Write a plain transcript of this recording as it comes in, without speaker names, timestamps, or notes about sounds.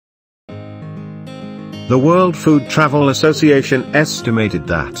The World Food Travel Association estimated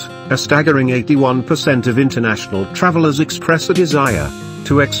that a staggering 81% of international travelers express a desire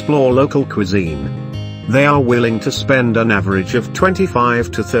to explore local cuisine. They are willing to spend an average of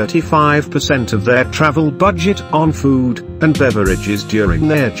 25 to 35% of their travel budget on food and beverages during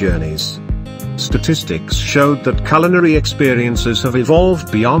their journeys. Statistics showed that culinary experiences have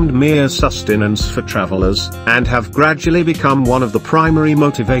evolved beyond mere sustenance for travelers, and have gradually become one of the primary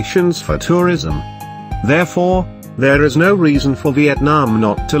motivations for tourism. Therefore, there is no reason for Vietnam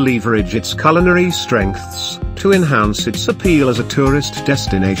not to leverage its culinary strengths to enhance its appeal as a tourist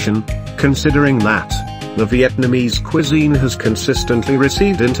destination, considering that the Vietnamese cuisine has consistently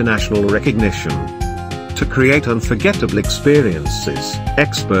received international recognition. To create unforgettable experiences,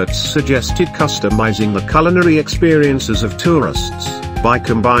 experts suggested customizing the culinary experiences of tourists by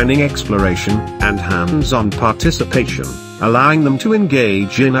combining exploration and hands-on participation, allowing them to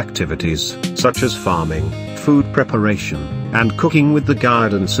engage in activities such as farming, food preparation, and cooking with the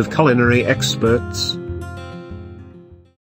guidance of culinary experts.